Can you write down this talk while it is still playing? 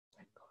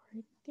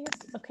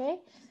Okay.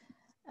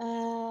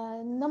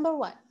 Number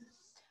one,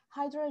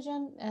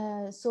 hydrogen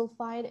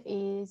sulfide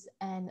is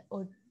an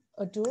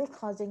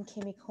odor-causing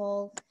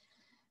chemical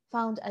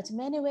found at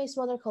many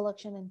wastewater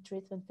collection and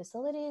treatment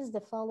facilities.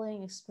 The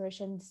following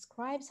expression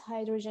describes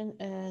hydrogen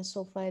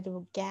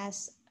sulfide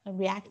gas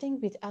reacting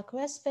with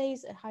aqueous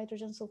phase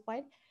hydrogen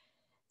sulfide.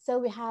 So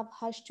we have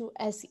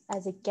H2S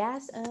as a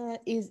gas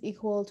is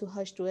equal to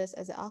H2S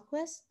as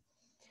aqueous.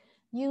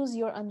 Use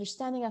your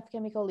understanding of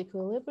chemical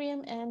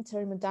equilibrium and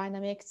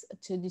thermodynamics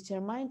to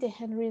determine the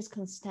Henry's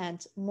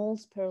constant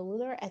moles per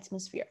liter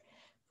atmosphere.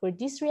 For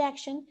this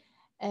reaction,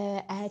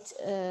 at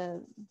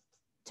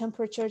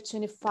temperature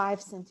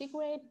 25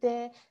 centigrade,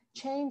 the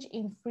change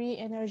in free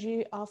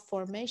energy of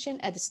formation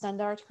at the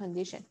standard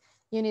condition,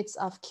 units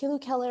of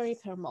kilocalorie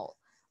per mole,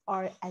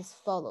 are as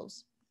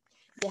follows.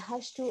 The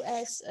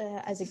H2S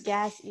as a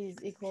gas is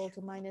equal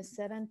to minus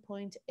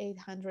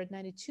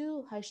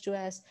 7.892.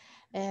 H2S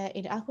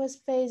in aqueous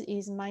phase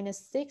is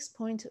minus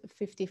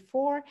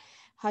 6.54.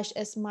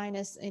 HS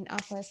minus in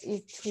aqueous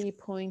is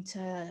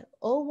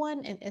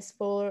 3.01, and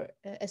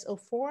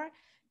SO4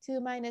 2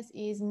 minus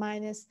is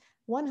minus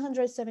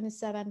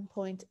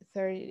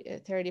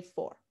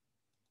 177.34.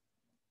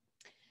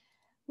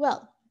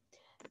 Well,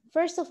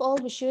 first of all,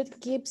 we should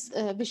use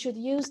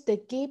the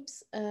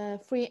Gibbs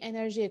free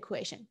energy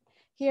equation.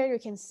 Here you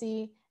can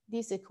see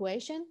this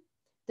equation.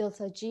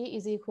 Delta G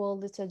is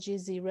equal to delta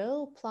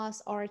G0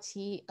 plus RT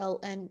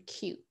ln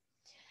Q.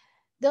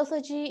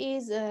 Delta G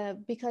is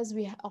because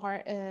we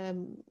are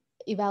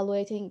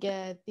evaluating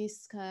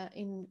this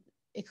in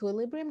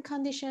equilibrium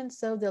conditions,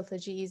 so delta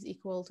G is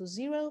equal to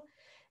 0.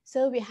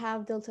 So we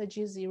have delta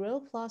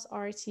G0 plus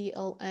RT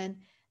ln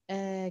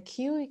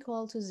Q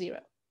equal to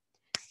 0.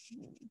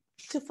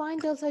 To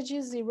find delta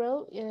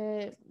G0,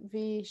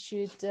 we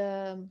should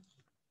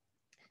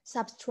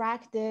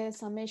subtract the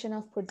summation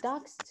of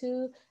products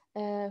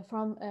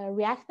from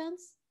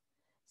reactants.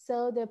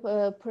 So the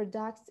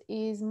product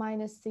is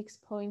minus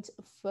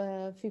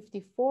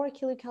 6.54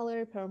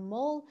 kilocalorie per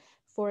mole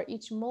for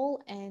each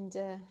mole, and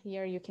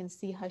here you can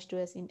see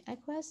H2S in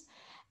aqueous,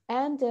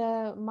 and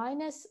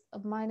minus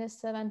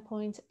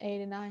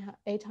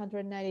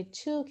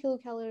 7.892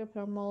 kilocalorie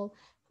per mole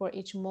for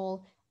each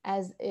mole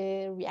as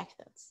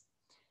reactants.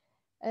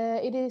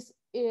 It is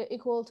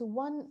equal to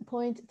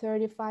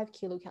 1.35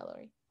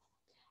 kilocalorie.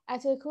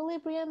 At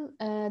equilibrium,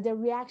 the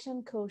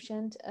reaction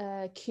quotient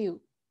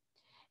Q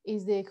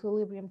is the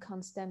equilibrium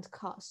constant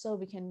K. So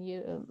we can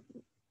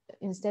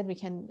instead we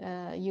can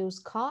use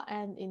K,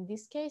 and in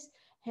this case,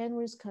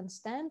 Henry's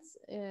constant,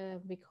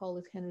 we call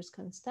it Henry's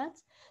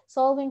constant,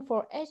 solving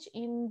for H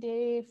in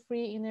the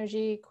free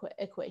energy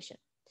equation.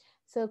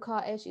 So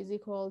KH is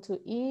equal to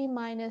E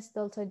minus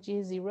delta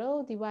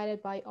G0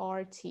 divided by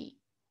RT.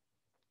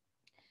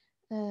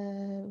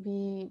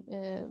 We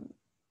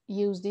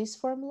use this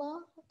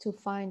formula to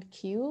find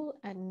Q,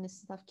 and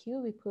instead of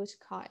Q, we put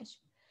KH.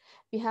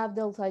 We have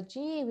delta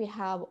G, we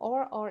have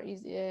R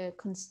is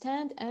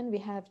constant, and we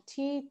have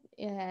T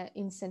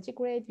in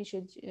centigrade. We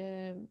should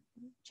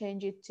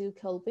change it to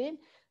Kelvin.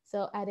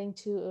 So adding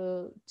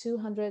to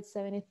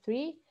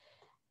 273,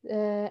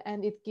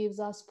 and it gives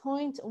us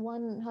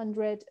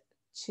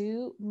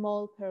 0.102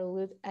 mole per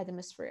liter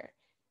atmosphere.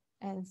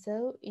 And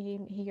so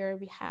in here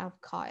we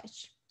have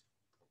KH.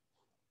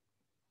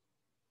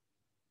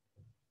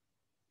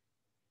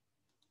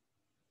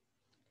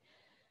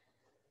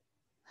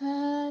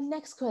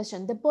 Next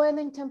question. The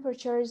boiling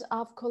temperatures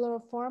of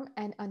chloroform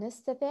and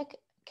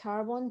anesthetic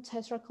carbon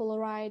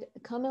tetrachloride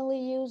commonly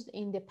used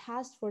in the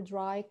past for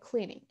dry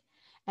cleaning,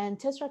 and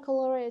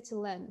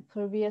tetrachloroethylene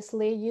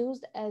previously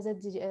used as a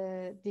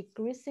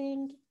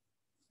degreasing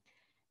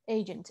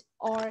agent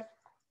are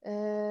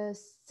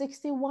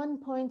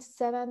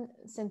 61.7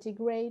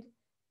 centigrade,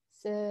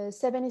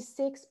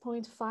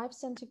 76.5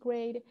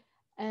 centigrade,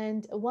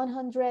 and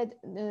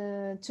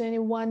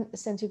 121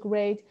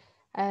 centigrade.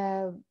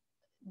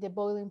 The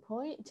boiling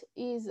point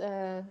is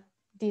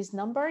these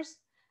numbers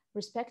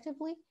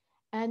respectively,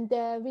 and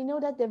we know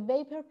that the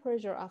vapor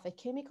pressure of a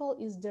chemical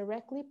is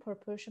directly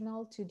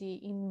proportional to the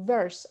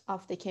inverse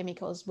of the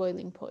chemical's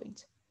boiling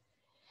point.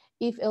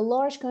 If a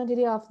large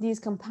quantity of these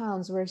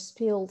compounds were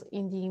spilled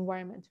in the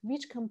environment,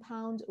 which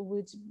compound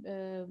would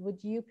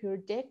you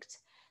predict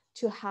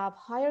to have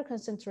higher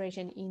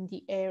concentration in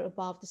the air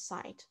above the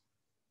site?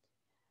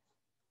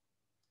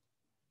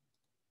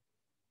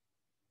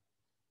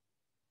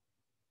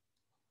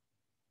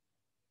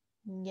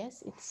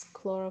 Yes, it's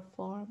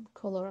chloroform,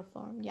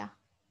 yeah.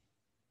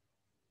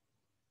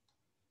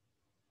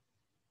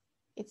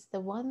 It's the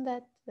one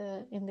that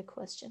in the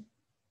question.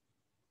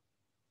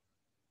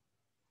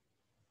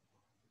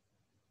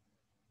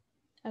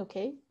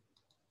 Okay.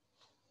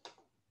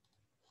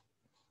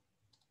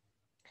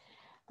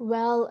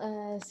 Well,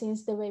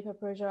 since the vapor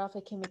pressure of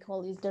a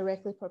chemical is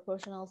directly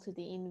proportional to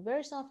the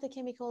inverse of the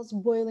chemical's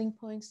boiling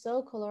point,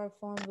 so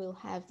chloroform will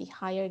have the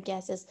higher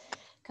gases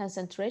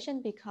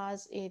concentration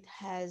because it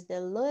has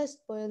the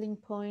lowest boiling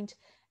point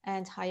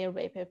and higher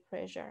vapor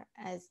pressure,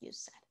 as you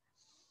said.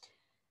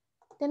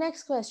 The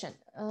next question.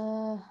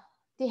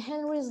 The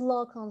Henry's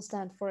law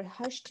constant for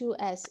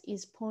H2S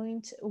is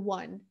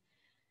 0.1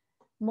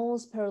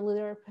 moles per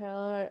liter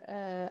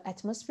per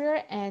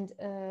atmosphere, and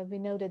we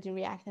know that the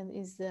reactant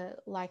is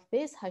like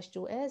this.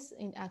 H2S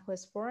in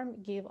aqueous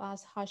form give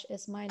us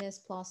HS minus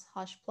plus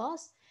H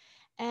plus,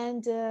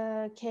 and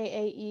Ka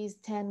is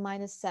 10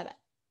 minus 7.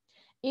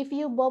 If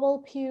you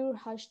bubble pure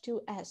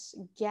H2S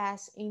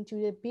gas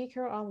into the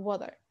beaker of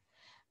water,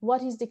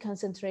 what is the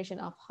concentration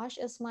of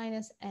HS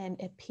minus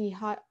and a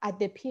pH at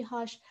the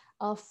pH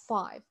of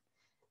 5?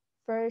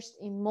 First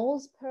in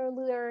moles per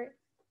liter,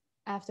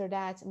 after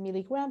that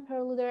milligram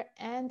per liter,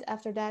 and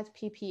after that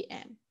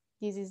ppm.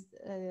 This is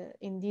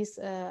in these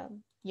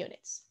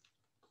units.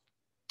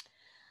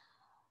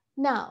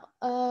 Now,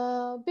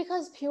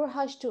 because pure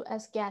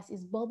H2S gas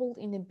is bubbled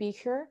in a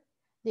beaker,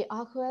 the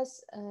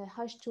aqueous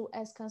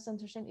H2S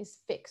concentration is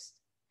fixed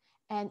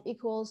and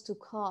equals to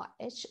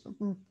KH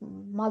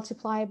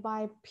multiplied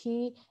by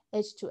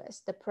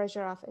pH2S, the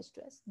pressure of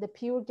H2S. The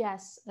pure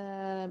gas,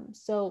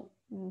 so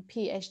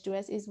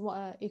pH2S is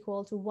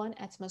equal to 1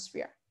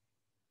 atmosphere.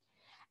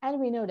 And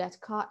we know that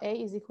Ka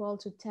is equal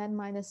to 10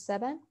 minus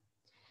 7.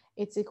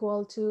 It's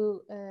equal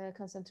to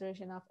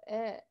concentration of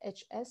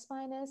HS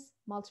minus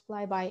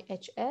multiplied by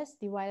HS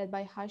divided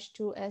by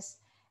H2S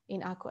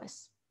in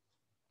aqueous.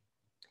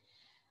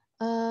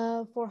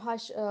 For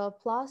H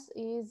plus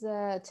is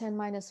 10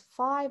 minus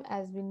 5,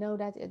 as we know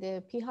that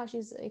the pH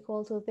is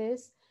equal to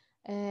this.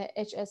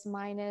 HS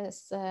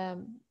minus,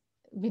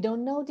 we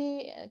don't know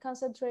the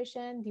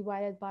concentration,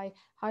 divided by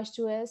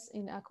H2S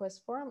in aqueous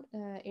form.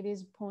 It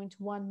is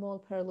 0.1 mole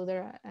per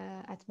liter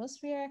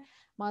atmosphere,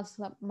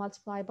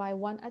 multiplied by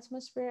 1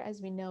 atmosphere,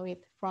 as we know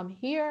it from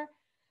here.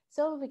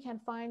 So we can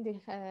find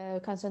the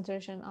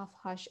concentration of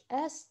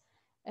HS.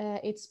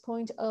 It's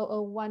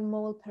 0.001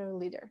 mole per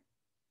liter.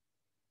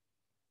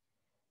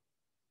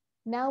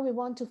 Now we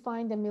want to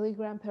find the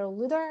milligram per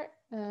liter.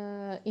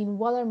 In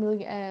water,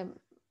 we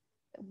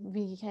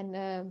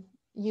can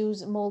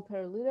use mole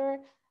per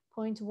liter,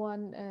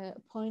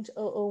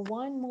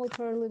 0.001 mole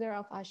per liter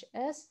of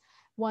HS.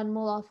 1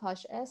 mole of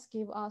HS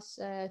give us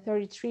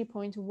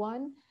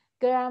 33.1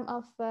 gram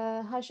of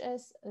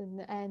HS,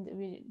 and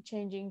we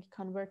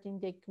converting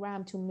the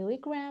gram to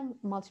milligram,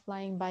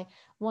 multiplying by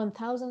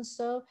 1000,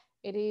 so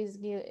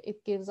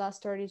it gives us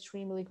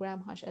 33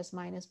 milligram HS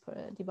minus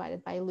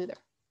divided by liter.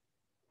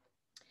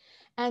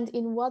 And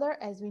in water,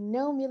 as we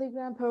know,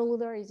 milligram per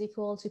liter is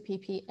equal to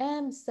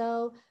ppm,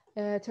 so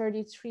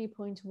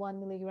 33.1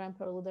 milligram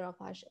per liter of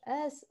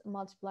HS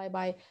multiplied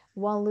by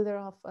 1 liter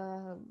of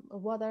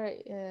water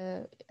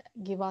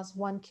give us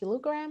 1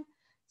 kilogram,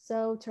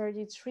 so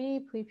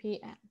 33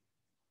 ppm.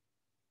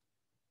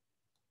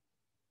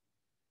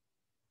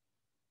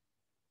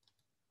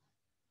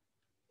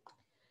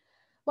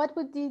 What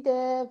would be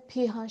the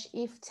pH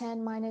if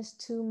 10 minus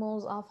 2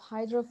 moles of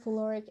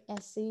hydrofluoric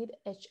acid,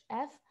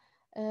 HF,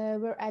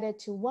 were added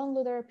to 1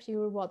 liter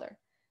pure water?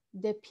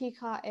 The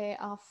pKa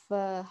of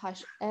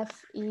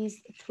HF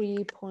is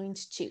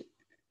 3.2.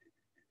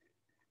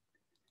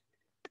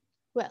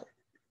 Well,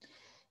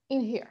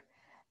 in here,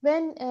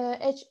 when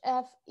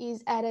HF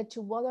is added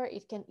to water,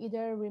 it can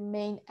either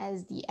remain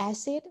as the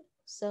acid,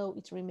 so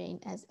it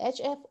remains as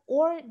HF,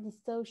 or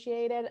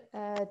dissociated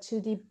to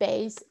the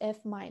base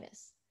F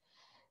minus.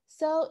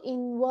 So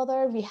in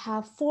water, we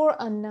have 4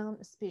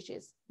 unknown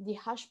species: the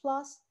H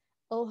plus,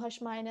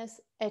 OH minus,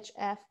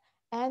 HF,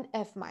 and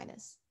F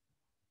minus.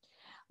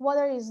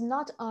 Water is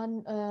not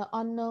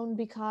unknown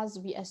because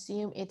we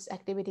assume its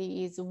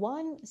activity is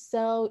 1.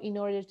 So in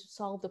order to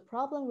solve the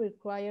problem, we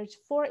require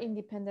 4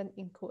 independent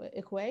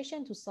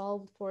equations to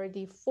solve for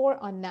the 4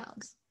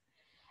 unknowns.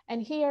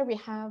 And here we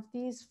have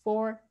these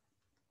 4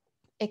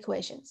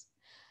 equations.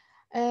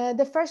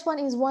 The first one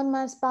is 1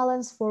 mass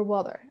balance for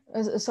water.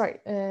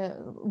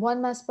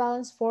 1 mass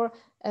balance for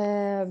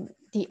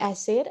the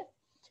acid.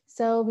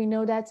 So we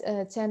know that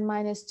 10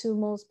 minus 2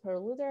 moles per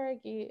liter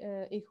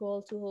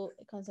equal to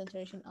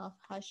concentration of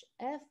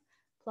HF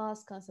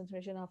plus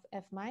concentration of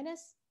F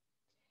minus.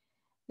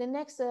 The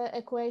next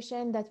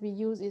equation that we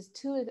use is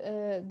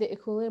the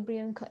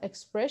equilibrium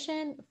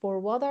expression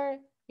for water.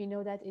 We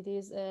know that it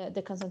is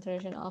the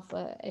concentration of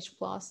H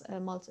plus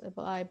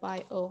multiplied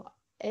by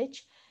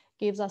OH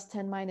gives us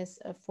 10 minus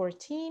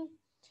 14.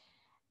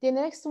 The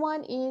next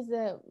one is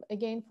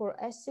again for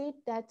acid,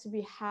 that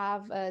we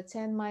have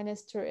 10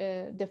 minus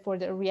for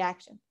the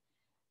reaction.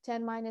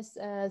 10 minus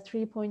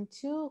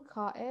 3.2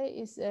 Ka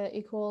is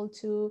equal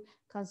to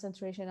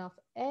concentration of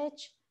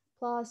H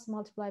plus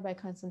multiplied by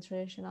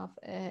concentration of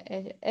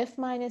F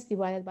minus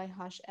divided by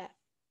HF.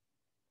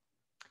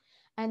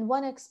 And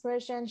one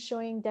expression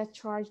showing that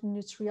charge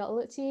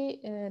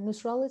neutrality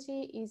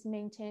is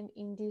maintained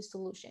in this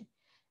solution.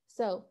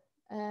 So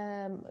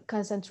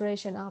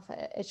concentration of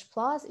H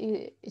plus,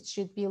 it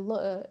should be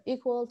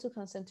equal to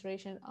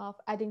concentration of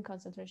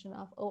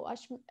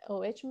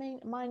OH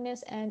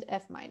minus and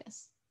F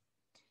minus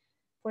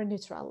for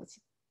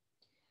neutrality.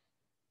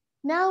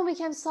 Now we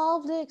can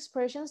solve the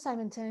expression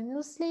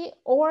simultaneously,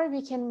 or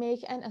we can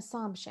make an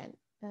assumption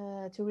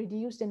to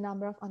reduce the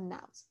number of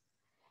unknowns.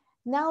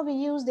 Now we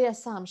use the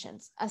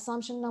assumptions.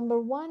 Assumption number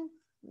one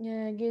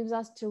gives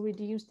us to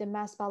reduce the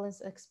mass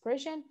balance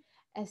expression.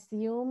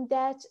 Assume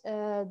that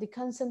the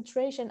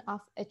concentration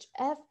of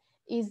HF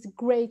is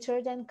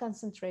greater than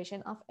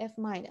concentration of F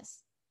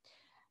minus.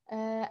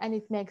 And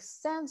it makes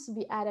sense.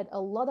 We added a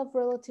lot of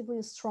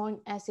relatively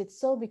strong acids,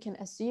 so we can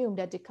assume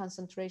that the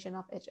concentration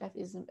of HF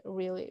is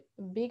really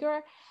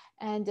bigger,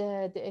 and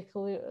the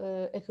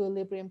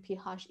equilibrium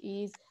pH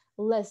is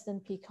less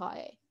than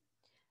pKa.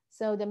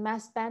 So the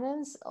mass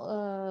balance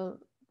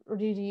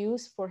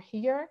reduced for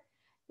here,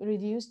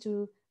 reduced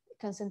to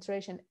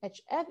concentration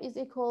HF is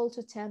equal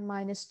to 10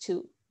 minus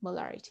 2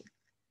 molarity.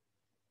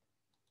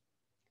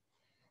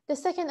 The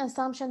second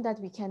assumption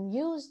that we can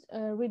use,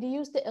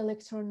 reduce the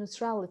electron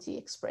neutrality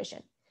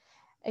expression.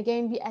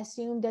 Again, we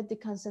assume that the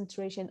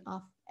concentration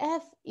of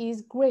F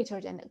is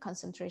greater than the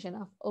concentration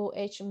of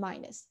OH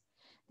minus.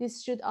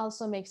 This should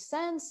also make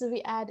sense.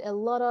 We add a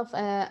lot of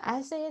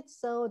acids,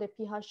 so the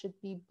pH should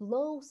be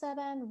below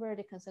 7, where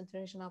the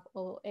concentration of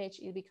OH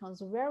it becomes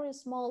very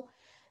small.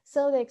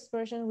 So the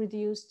expression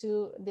reduced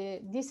to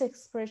this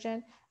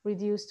expression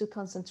reduced to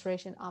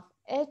concentration of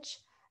H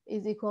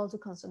is equal to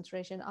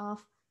concentration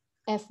of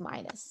F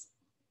minus.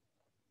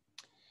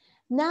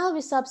 Now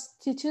we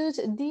substitute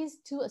these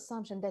two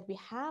assumptions that we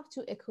have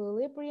to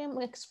equilibrium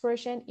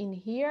expression in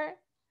here.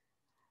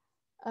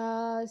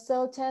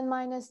 So 10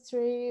 minus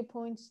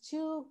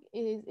 3.2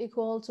 is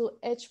equal to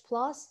H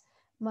plus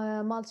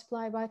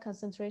multiplied by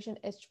concentration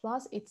H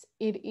plus. It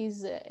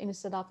is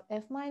instead of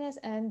F minus,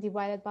 and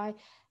divided by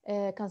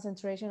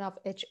concentration of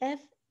HF.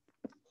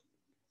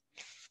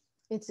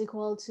 It's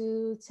equal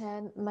to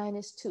 10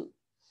 minus 2.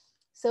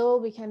 So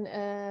we can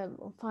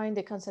find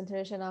the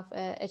concentration of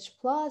H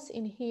plus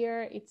in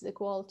here. It's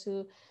equal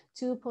to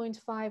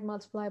 2.5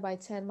 multiplied by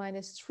 10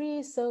 minus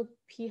 3. So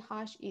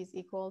pH is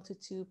equal to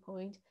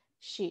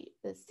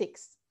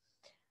 2.6.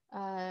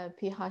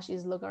 pH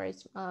is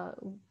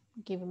logarithm,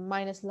 given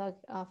minus log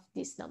of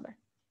this number.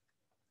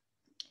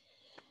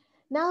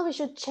 Now we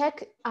should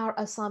check our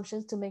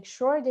assumptions to make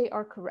sure they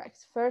are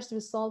correct. First,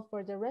 we solve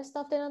for the rest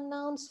of the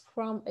unknowns.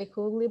 From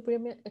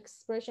equilibrium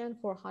expression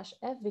for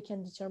HF, we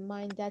can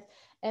determine that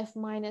F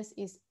minus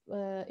is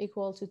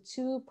equal to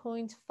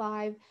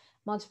 2.5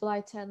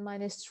 multiplied 10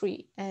 minus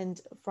 3.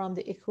 And from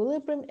the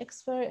equilibrium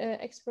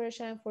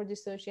expression for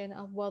dissociation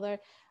of water,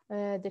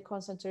 the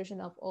concentration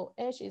of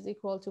OH is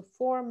equal to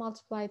 4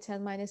 multiplied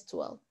 10 minus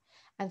 12.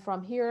 And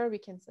from here, we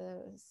can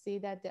see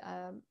that the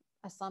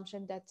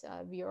assumption that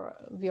we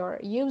are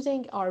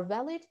using are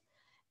valid,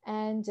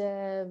 and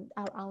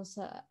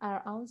our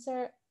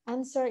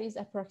answer is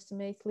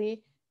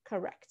approximately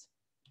correct.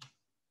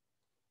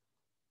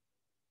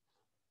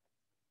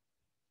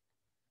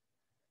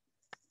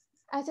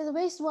 At the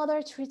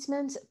wastewater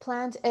treatment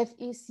plant,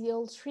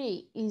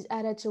 FeCl3 is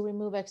added to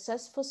remove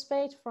excess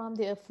phosphate from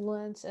the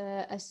effluent.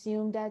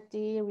 Assume that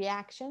the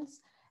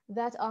reactions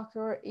that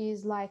occur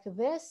is like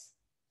this.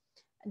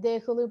 The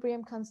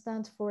equilibrium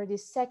constant for the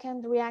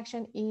second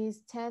reaction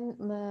is 10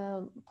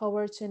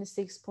 power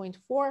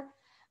 26.4.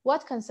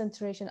 What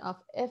concentration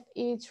of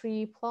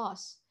Fe3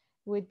 plus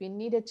would be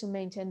needed to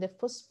maintain the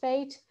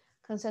phosphate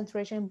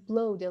concentration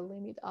below the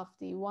limit of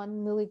the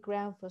 1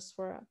 milligram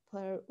phosphorus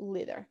per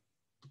liter?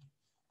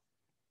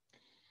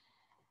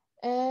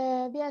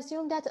 We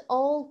assume that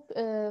all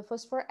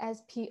phosphor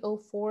as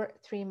PO4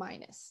 3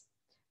 minus.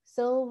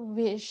 So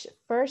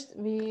first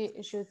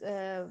we should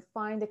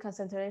find the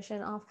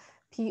concentration of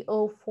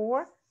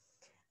PO4.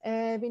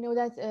 We know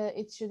that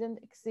it shouldn't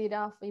exceed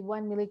of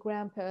 1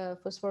 milligram per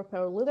phosphor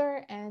per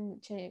liter,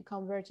 and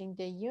converting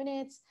the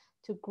units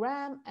to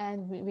gram,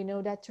 and we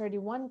know that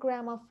 31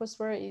 gram of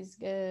phosphor is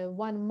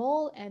 1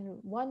 mole, and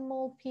 1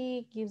 mole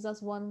P gives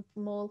us 1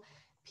 mole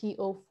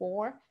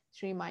PO4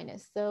 3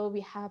 minus. So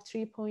we have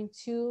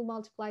 3.2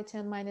 multiplied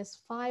 10 minus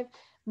 5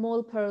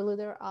 mole per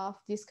liter of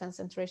this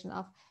concentration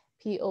of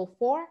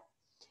PO4.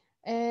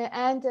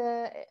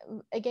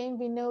 Again,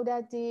 we know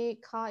that the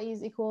Ka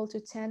is equal to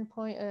 10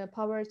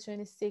 power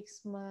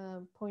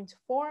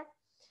 26.4.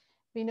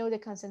 We know the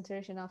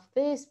concentration of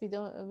this. We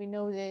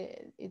know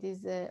that it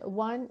is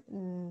 1.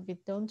 We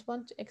don't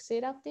want to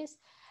exceed of this.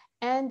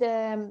 And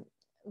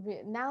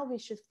now we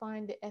should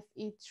find the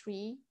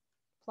Fe3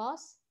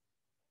 plus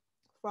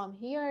from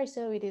here.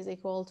 So it is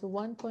equal to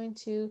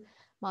 1.2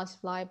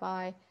 multiplied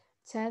by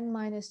 10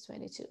 minus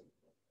 22.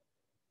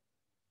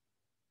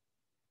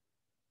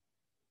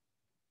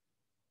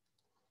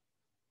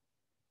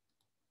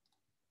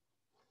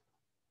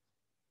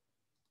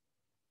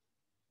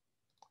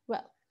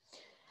 Well,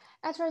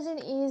 atrazine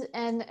is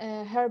an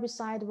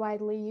herbicide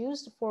widely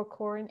used for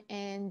corn,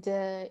 and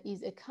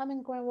is a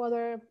common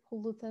groundwater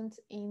pollutant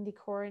in the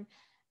corn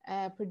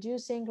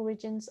producing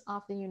regions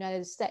of the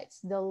United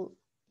States.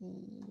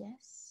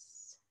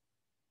 Yes,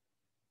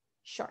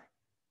 sure.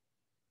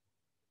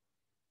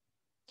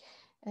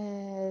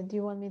 Do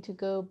you want me to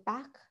go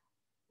back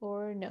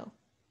or no?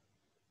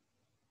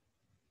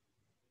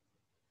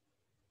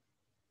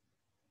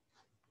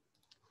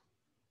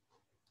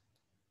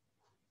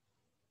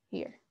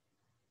 Here.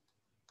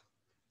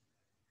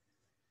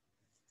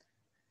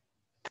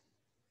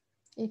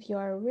 If you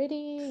are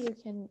ready, you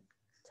can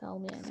tell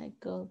me and I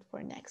go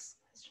for next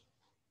question.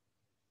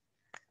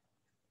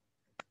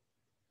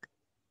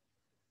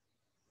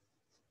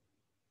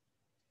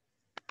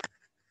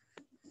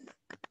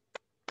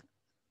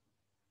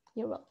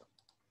 You're welcome.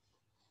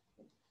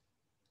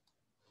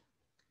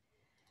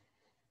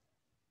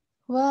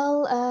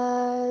 Well,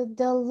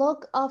 the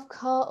log of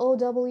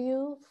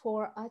KOW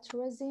for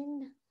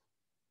atrazine.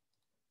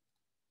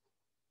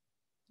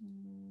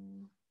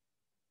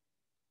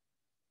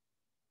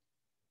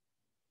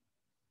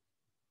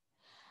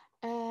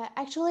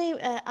 Actually,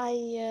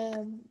 I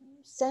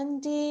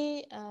send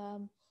the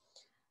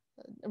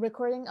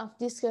recording of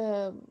this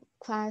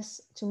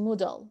class to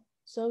Moodle,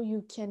 so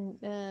you can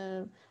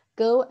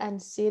go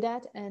and see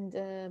that and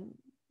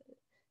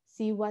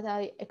see what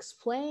I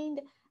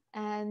explained,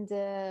 and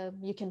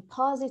you can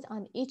pause it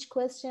on each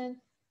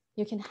question.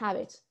 You can have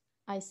it.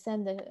 I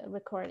send the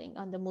recording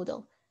on the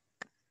Moodle.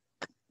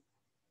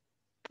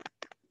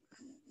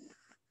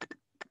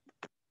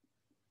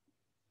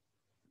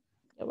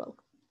 You're welcome.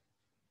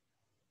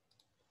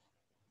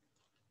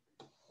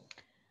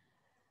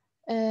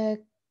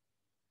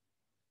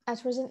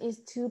 Atrazine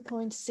is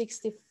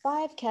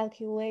 2.65.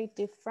 Calculate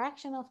the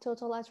fraction of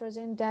total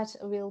atrazine that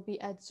will be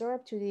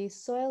adsorbed to the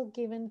soil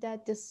given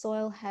that the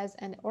soil has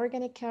an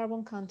organic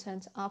carbon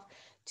content of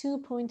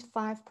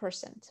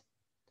 2.5%.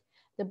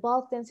 The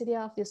bulk density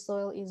of the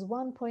soil is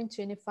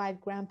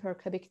 1.25 gram per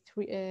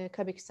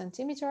cubic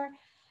centimeter.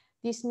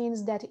 This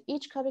means that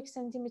each cubic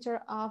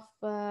centimeter of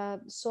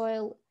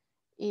soil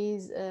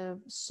is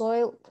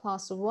soil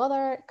plus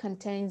water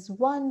contains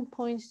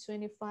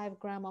 1.25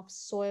 gram of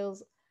soil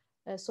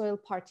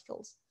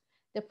particles.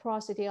 The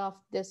porosity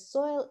of the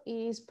soil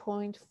is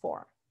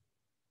 0.4.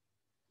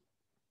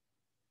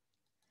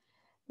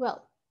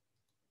 Well,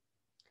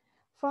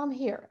 from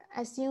here,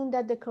 assume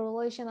that the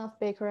correlation of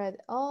Beaker et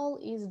al.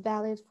 Is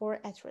valid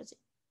for atrazine.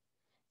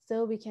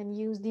 So we can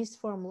use this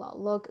formula,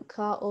 log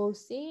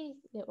KOC,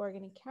 the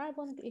organic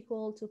carbon,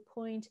 equal to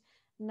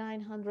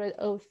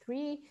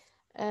 0.903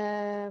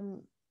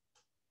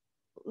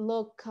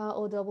 log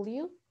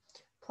KOW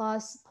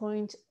plus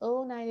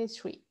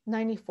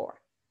 0.094.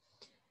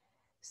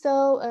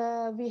 So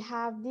we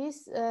have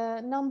this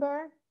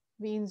number.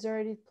 We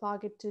insert it,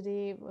 plug it to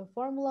the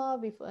formula.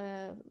 We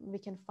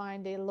can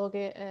find the log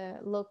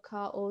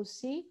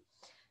KOC,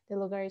 the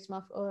logarithm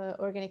of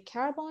organic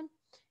carbon.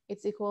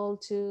 It's equal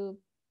to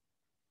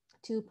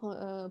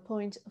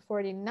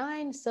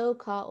 2.49. So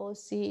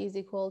KOC is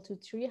equal to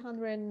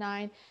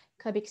 309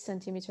 cubic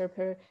centimeter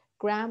per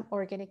gram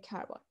organic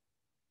carbon.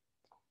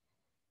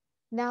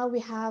 Now we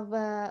have,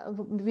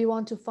 we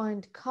want to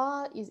find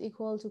K is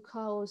equal to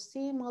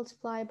KOC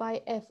multiplied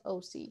by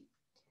FOC.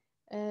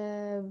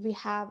 We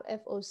have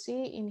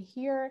FOC in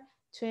here,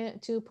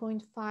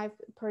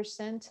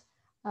 2.5%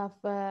 of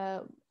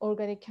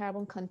organic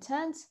carbon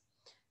content.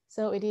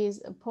 So it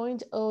is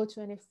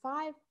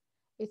 0.025.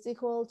 It's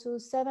equal to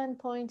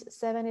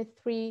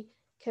 7.73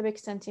 cubic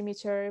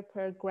centimeter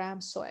per gram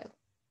soil.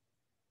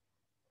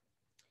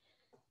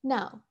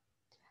 Now,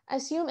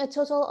 assume a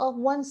total of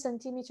 1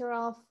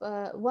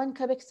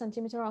 cubic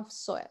centimeter of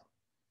soil.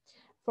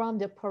 From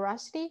the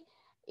porosity,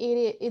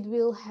 it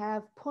will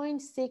have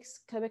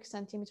 0.6 cubic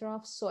centimeter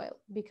of soil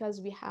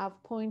because we have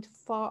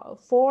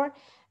 0.4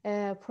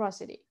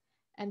 porosity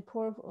and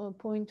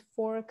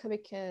 0.4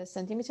 cubic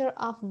centimeter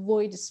of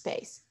void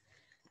space.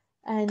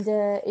 And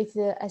it's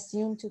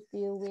assumed to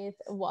fill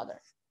with water.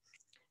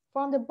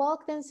 From the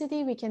bulk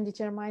density, we can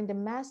determine the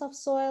mass of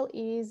soil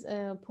is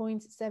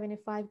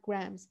 0.75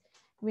 grams.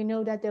 We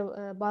know that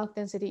the bulk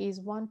density is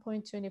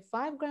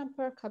 1.25 gram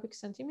per cubic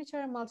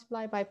centimeter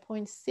multiplied by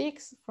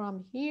 0.6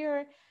 from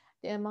here,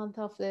 the amount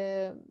of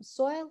the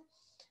soil,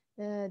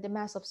 the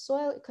mass of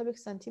soil, cubic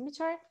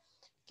centimeter,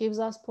 gives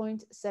us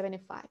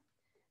 0.75.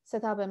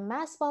 Set up a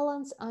mass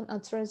balance on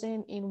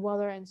atrazine in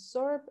water and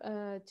sorb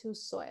to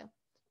soil.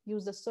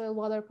 Use the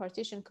soil-water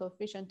partition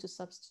coefficient to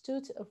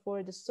substitute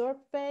for the sorb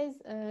phase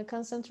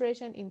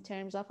concentration in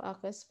terms of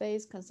aqueous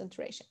phase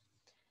concentration.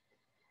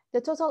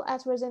 The total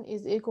atrazine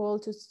is equal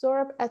to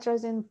sorb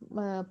atrazine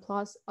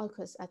plus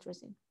aqueous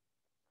atrazine.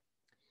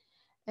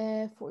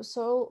 For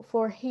sorb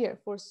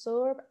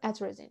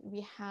atrazine,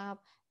 we have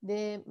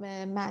the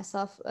mass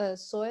of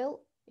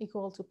soil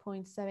equal to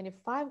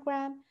 0.75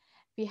 gram.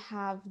 We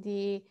have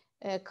the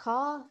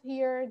K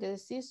here, the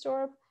C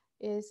sorb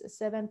is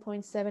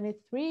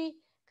 7.73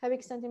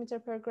 cubic centimeter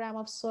per gram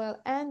of soil,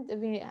 and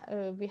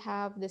we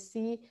have the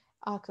C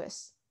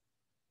aqueous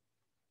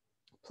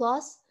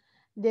plus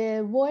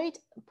the void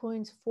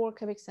 0.4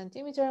 cubic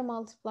centimeter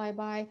multiplied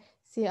by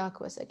C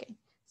aqueous again.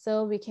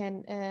 So we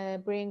can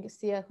bring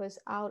C aqueous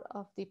out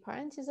of the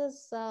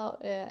parentheses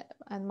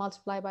and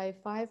multiply by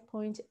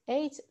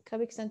 5.8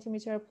 cubic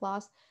centimeter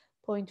plus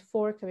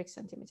 0.4 cubic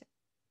centimeter.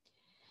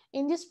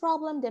 In this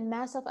problem, the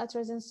mass of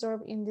atrazine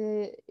sorbed in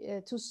the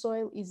to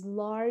soil is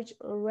large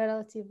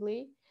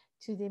relatively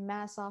to the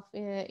mass of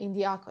in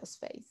the aqueous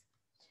phase.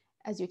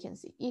 As you can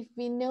see, if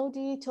we know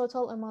the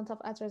total amount of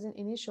atrazine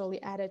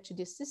initially added to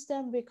the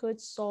system, we could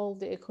solve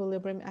the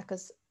equilibrium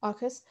aqueous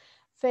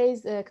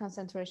phase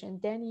concentration.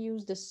 Then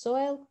use the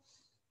soil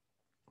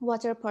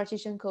water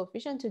partition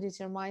coefficient to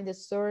determine the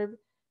sorbed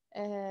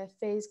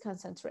phase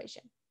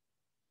concentration.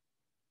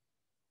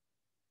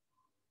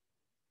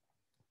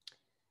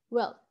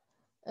 Well,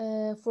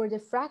 for the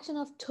fraction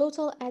of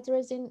total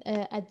atrazine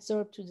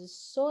adsorbed to the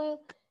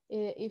soil,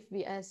 if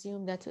we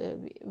assume that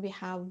we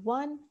have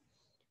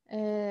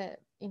in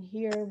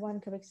here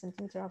 1 cubic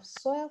centimeter of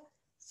soil,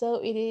 so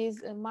it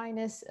is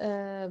minus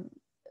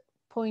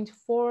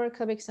 0.4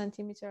 cubic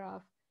centimeter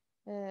of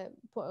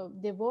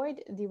the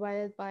void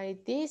divided by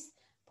this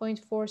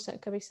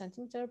 0.4 cubic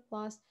centimeter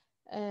plus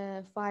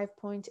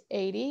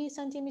 5.80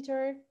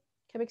 centimeter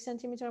cubic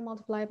centimeter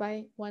multiplied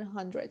by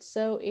 100.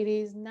 So it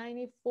is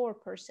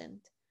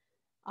 94%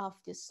 of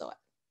the soil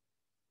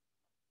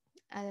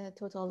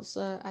total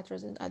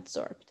atrazine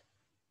adsorbed.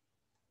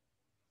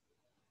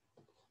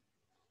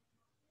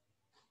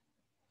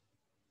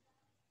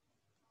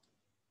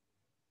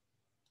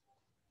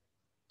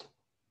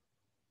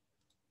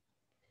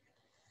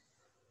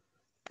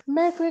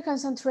 Mercury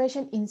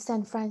concentration in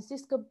San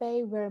Francisco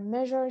Bay were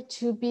measured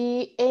to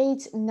be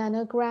 8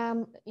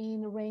 nanogram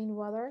in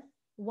rainwater,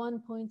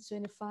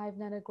 1.25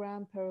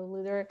 nanogram per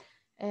liter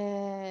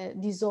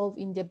dissolved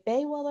in the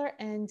bay water,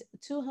 and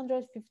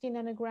 250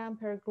 nanogram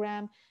per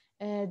gram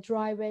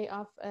dry way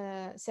of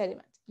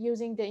sediment.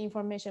 Using the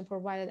information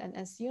provided and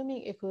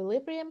assuming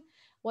equilibrium,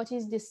 what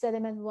is the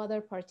sediment water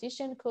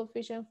partition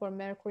coefficient for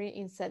mercury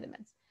in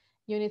sediments?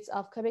 Units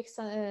of cubic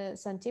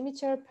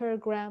centimeter per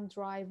gram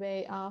dry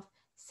way of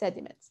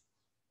sediments.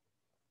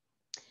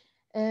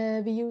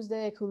 We use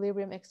the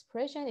equilibrium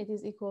expression. It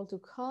is equal to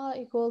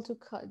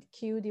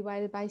Q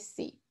divided by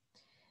C.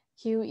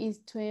 Q is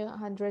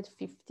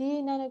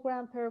 250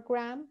 nanogram per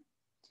gram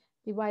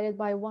divided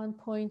by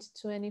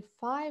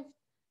 1.25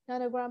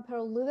 nanogram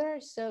per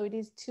liter. So it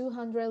is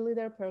 200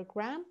 liter per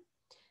gram.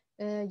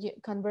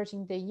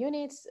 Converting the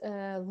units,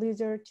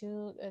 liter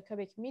to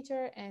cubic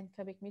meter and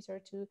cubic meter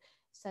to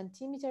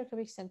centimeter,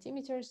 cubic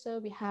centimeter. So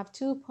we have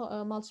 2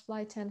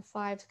 multiply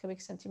 10⁵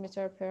 cubic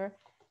centimeter per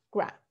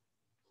gram.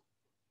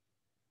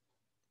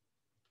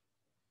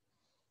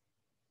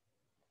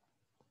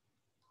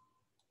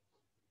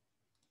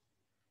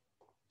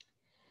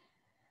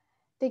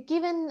 The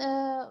given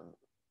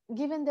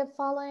the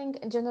following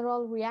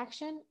general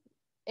reaction,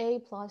 A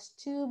plus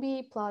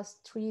 2B plus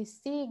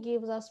 3C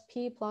gives us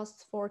P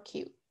plus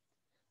 4Q.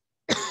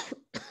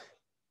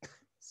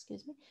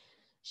 Excuse me.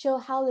 Show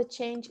how the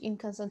change in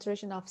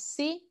concentration of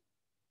C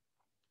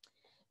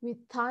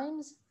with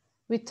time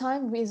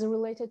is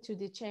related to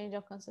the change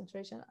of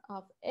concentration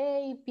of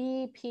A,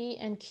 B, P,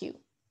 and Q.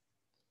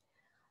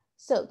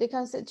 So the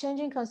change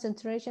in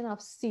concentration of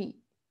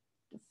C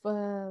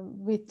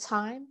with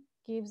time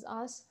gives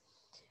us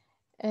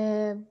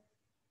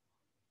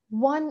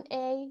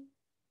 1A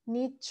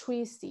need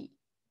 3C.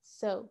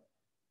 So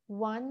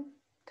 1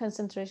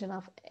 concentration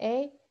of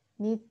A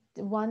need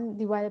 1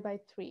 divided by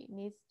 3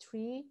 needs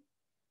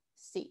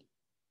 3C.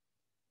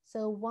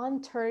 So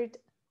 1/3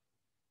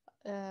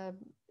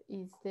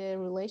 is the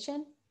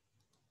relation.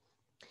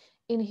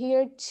 In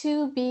here,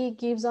 2B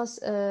gives us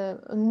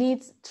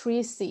needs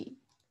 3C.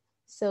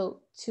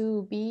 So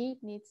 2B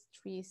needs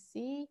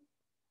 3C.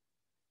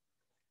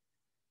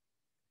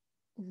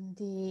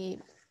 The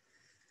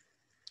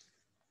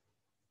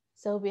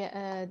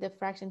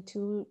fraction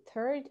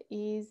 2/3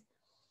 is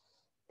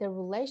the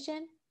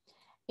relation.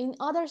 In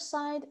other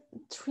side,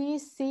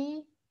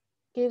 3C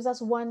gives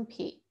us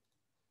 1P.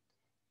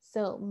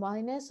 So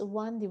minus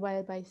 1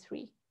 divided by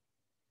 3.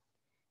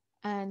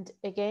 And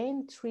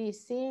again,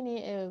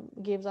 3C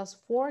gives us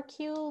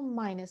 4Q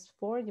minus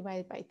 4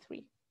 divided by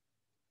 3.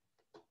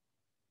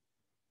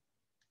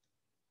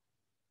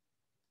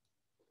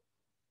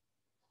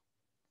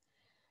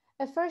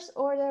 A first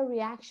order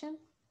reaction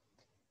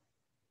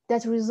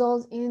that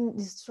results in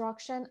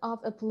destruction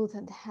of a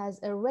pollutant has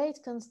a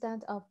rate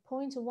constant of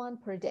 0.1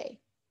 per day.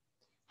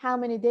 How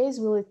many days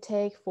will it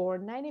take for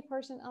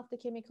 90% of the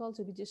chemical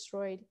to be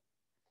destroyed?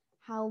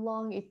 How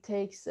long it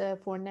takes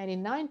for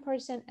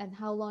 99% and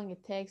how long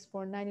it takes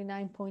for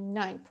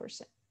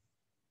 99.9%.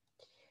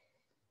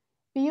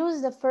 We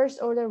use the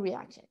first order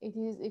reaction. It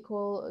is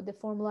equal, the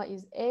formula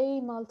is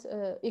A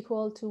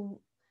equal to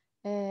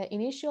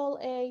initial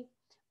A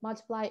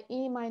multiply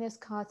E minus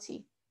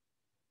Kt.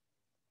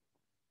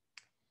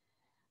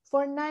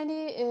 For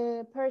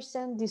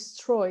 90%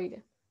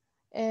 destroyed,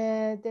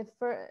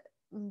 the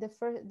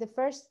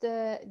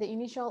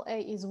initial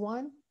A is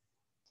 1.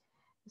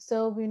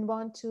 So we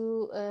want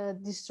to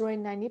destroy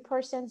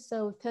 90%.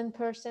 So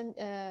 10%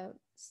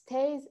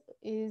 stays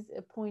is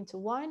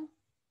 0.1.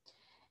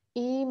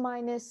 E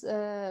minus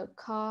K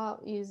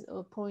is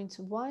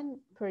 0.1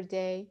 per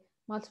day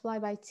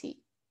multiplied by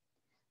T.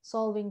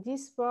 Solving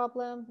this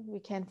problem, we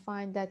can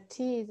find that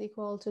T is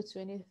equal to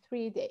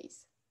 23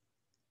 days.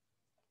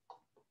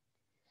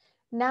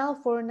 Now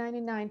for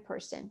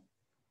 99%.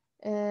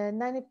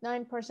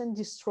 99%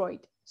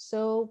 destroyed.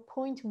 So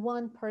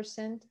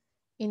 0.1%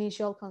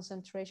 initial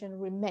concentration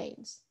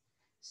remains.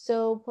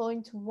 So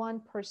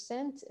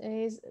 0.1%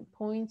 is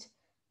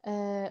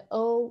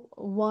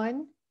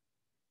O1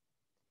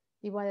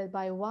 divided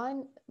by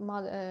 1.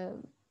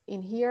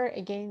 In here,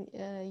 again,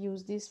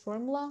 use this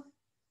formula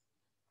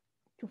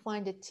to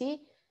find the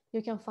T.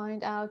 You can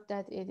find out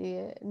that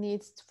it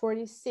needs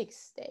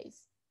 46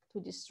 days to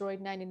destroy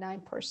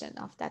 99%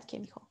 of that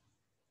chemical.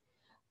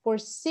 For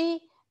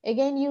C,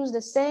 again, use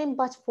the same,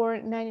 but for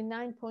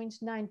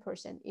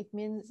 99.9%. It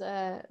means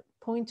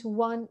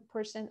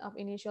 0.1% of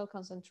initial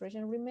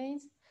concentration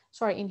remains.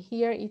 Sorry, in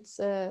here, it's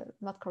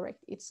not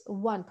correct. It's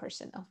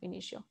 1% of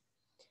initial.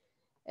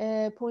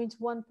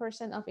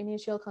 0.1% of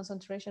initial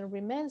concentration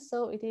remains,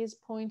 so it is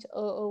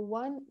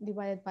 0.001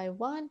 divided by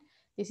 1.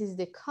 This is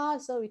the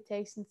cost, so it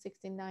takes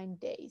 69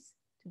 days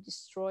to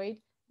destroy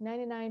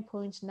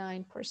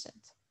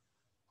 99.9%.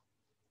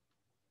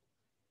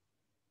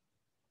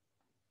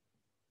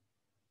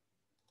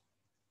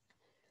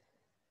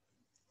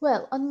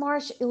 Well, on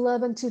March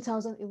 11,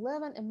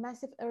 2011, a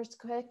massive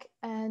earthquake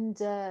and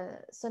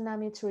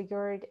tsunami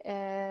triggered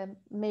a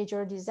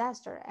major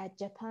disaster at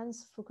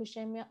Japan's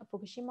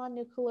Fukushima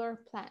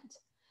nuclear plant.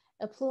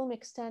 A plume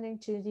extending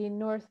to the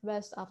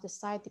northwest of the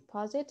site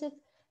deposited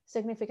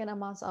significant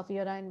amounts of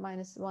iodine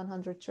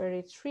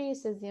 -133,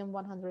 cesium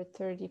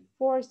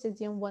 134,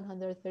 cesium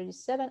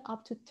 137,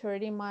 up to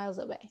 30 miles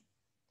away.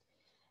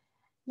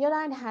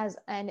 Iodine has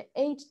an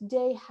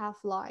 8-day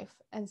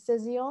half-life, and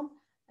cesium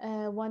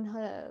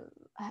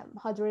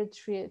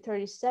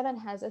 137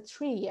 has a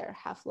 3-year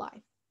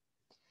half-life.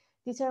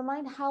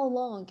 Determine how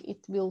long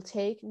it will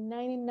take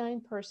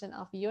 99%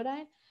 of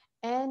iodine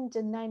and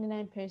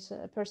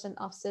 99%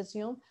 of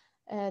cesium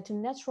to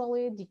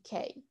naturally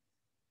decay.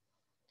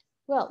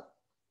 Well,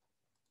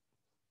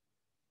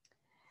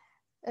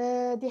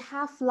 the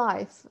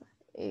half-life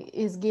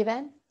is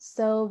given,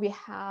 so we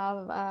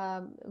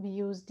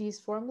use this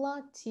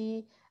formula.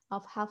 T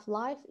of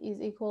half-life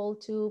is equal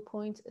to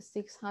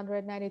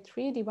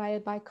 0.693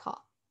 divided by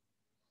Ka.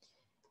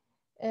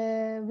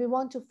 We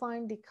want to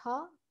find the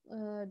Ka,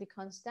 the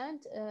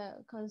constant.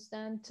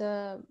 Constant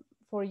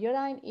for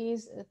iodine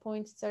is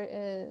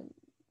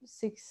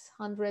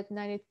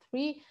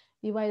 0.693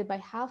 divided by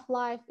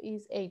half-life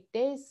is 8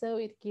 days, so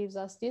it gives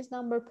us this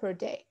number per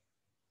day.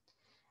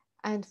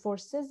 And for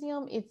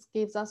cesium, it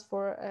gives us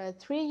for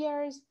 3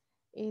 years,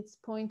 it's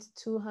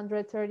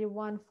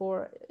 0.231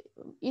 for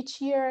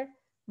each year.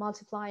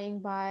 Multiplying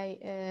by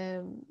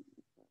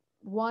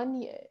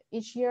 1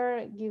 each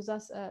year gives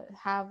us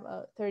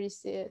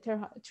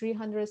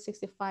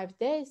 365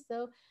 days,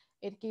 so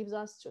it gives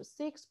us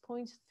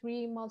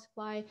 6.3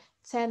 multiply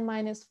 10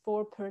 minus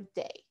 4 per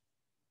day.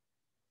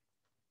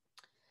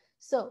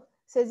 So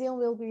cesium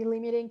will be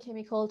limiting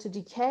chemical to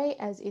decay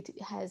as it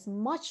has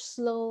much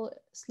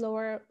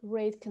slower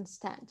rate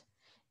constant.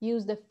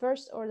 Use the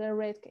first order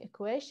rate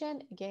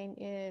equation. Again,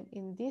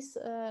 in this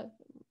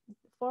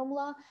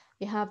formula,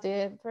 we have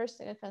the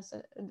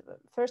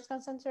first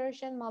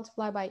concentration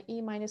multiplied by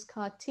E minus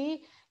Ka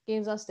T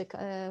gives us the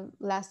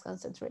last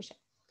concentration.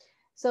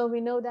 So we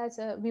know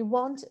that we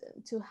want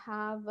to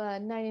have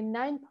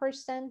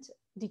 99%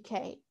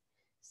 decay.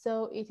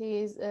 So it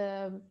is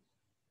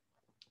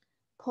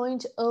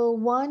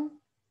 0.01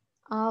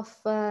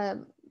 of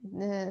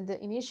the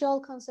initial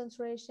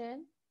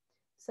concentration.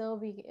 So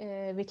we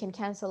can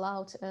cancel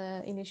out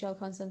initial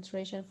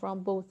concentration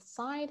from both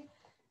sides.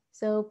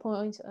 So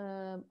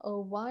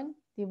 0.01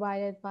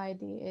 divided by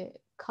the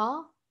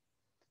Ka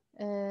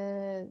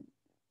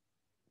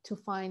to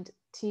find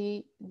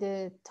T,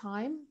 the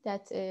time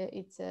that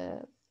it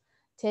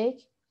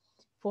take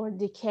for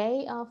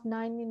decay of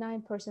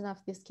 99%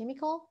 of this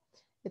chemical.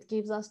 It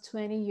gives us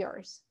 20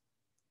 years.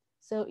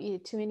 So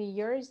 20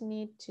 years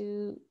need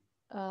to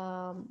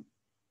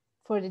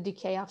for the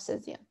decay of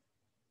cesium.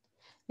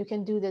 You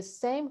can do the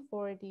same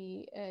for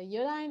the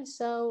iodine.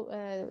 So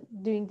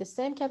doing the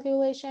same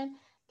calculation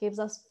gives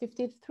us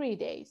 53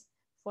 days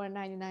for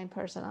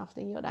 99% of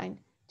the iodine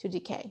to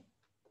decay.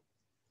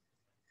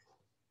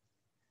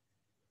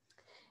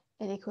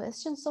 Any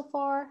questions so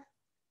far?